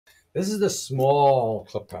This is the small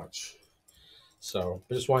clip pouch. So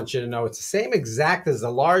I just want you to know it's the same exact as the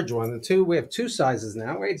large one. We have two sizes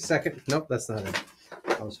now. Wait a second. Nope, that's not it.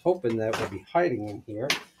 I was hoping that would be hiding in here,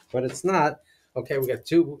 but it's not. Okay, we got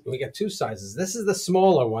two sizes. This is the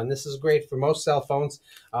smaller one. This is great for most cell phones,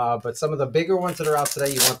 but some of the bigger ones that are out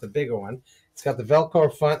today, you want the bigger one. It's got the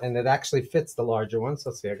Velcro front, and it actually fits the larger one. So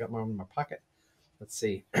let's see. I got mine in my pocket. Let's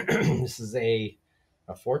see. This is a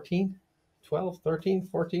 14, 12, 13,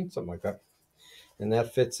 14, something like that. And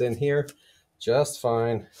that fits in here just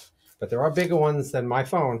fine. But there are bigger ones than my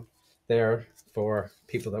phone there for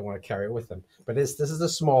people that want to carry it with them. But this is the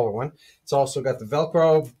smaller one. It's also got the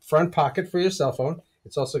Velcro front pocket for your cell phone.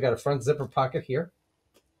 It's also got a front zipper pocket here,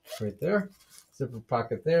 right there. Zipper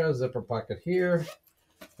pocket there, zipper pocket here.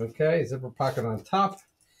 Okay, zipper pocket on top.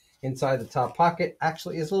 Inside the top pocket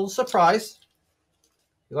actually is a little surprise.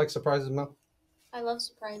 You like surprises, Mel? I love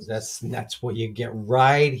surprises. That's what you get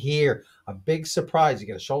right here. A big surprise. You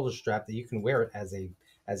get a shoulder strap that you can wear it as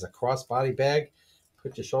a crossbody bag.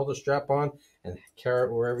 Put your shoulder strap on and carry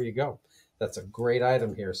it wherever you go. That's a great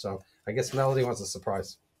item here. So I guess Melody wants a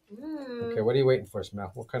surprise. Okay, what are you waiting for,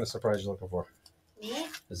 Mel? What kind of surprise are you looking for? Yeah.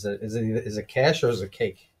 Is it cash or is it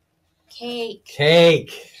cake? Cake.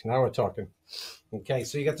 Cake. Now we're talking. Okay,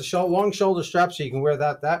 so you got the long shoulder strap, so you can wear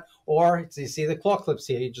that, or so you see the claw clips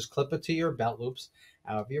here. You just clip it to your belt loops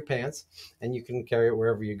out of your pants, and you can carry it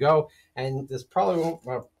wherever you go. And this probably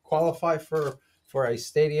won't qualify for a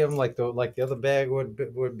stadium like the other bag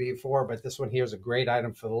would be for, but this one here is a great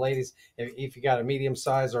item for the ladies. If you got a medium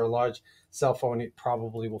size or a large cell phone, it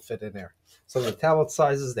probably will fit in there. So the tablet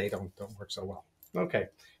sizes, they don't work so well. Okay,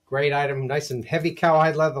 great item, nice and heavy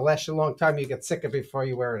cowhide leather, lasts you a long time. You get sick of it before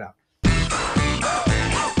you wear it out.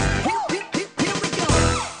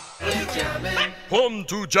 Come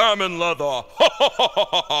to Jammin' Leather. Ha ha ha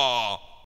ha ha.